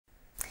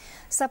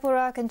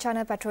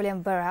SapuraKencana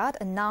Petroleum Bhd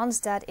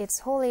announced that its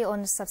wholly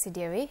owned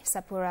subsidiary,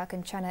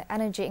 SapuraKencana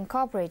Energy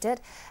Inc,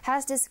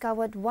 has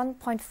discovered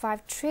 1.5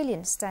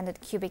 trillion standard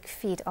cubic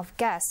feet of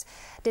gas.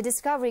 The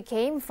discovery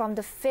came from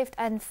the fifth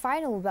and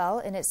final well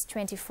in its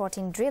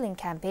 2014 drilling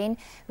campaign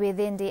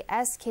within the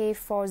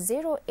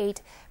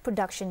SK408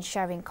 production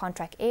sharing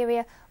contract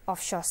area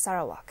offshore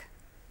Sarawak.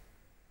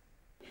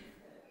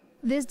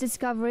 This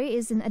discovery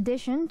is in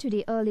addition to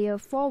the earlier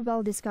 4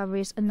 well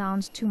discoveries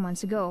announced 2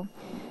 months ago.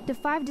 The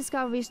 5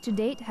 discoveries to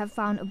date have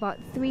found about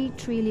 3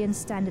 trillion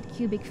standard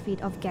cubic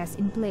feet of gas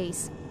in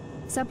place.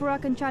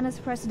 SapuraKencana's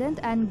president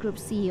and group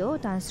CEO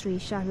Tan Sri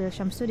Shahril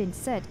Shamsuddin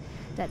said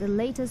that the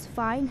latest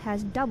find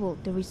has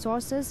doubled the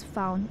resources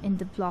found in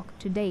the block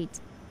to date.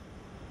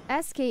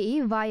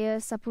 SKE via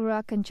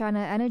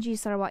SapuraKencana Energy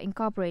Sarawak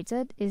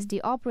Inc is the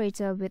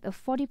operator with a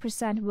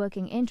 40%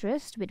 working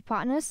interest with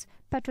partners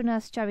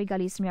Petronas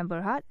Carigali Sembilan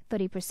Bhd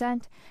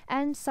 30%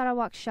 and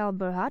Sarawak Shell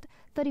Bhd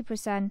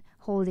 30%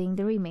 holding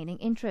the remaining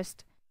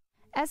interest.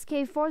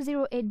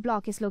 SK408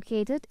 block is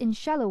located in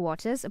shallow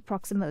waters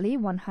approximately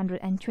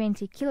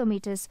 120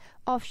 kilometers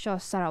offshore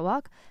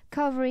Sarawak,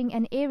 covering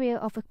an area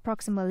of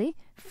approximately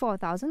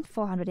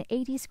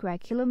 4,480 square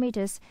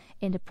kilometers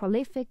in the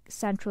prolific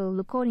central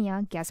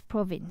Luconia gas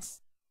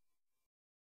province.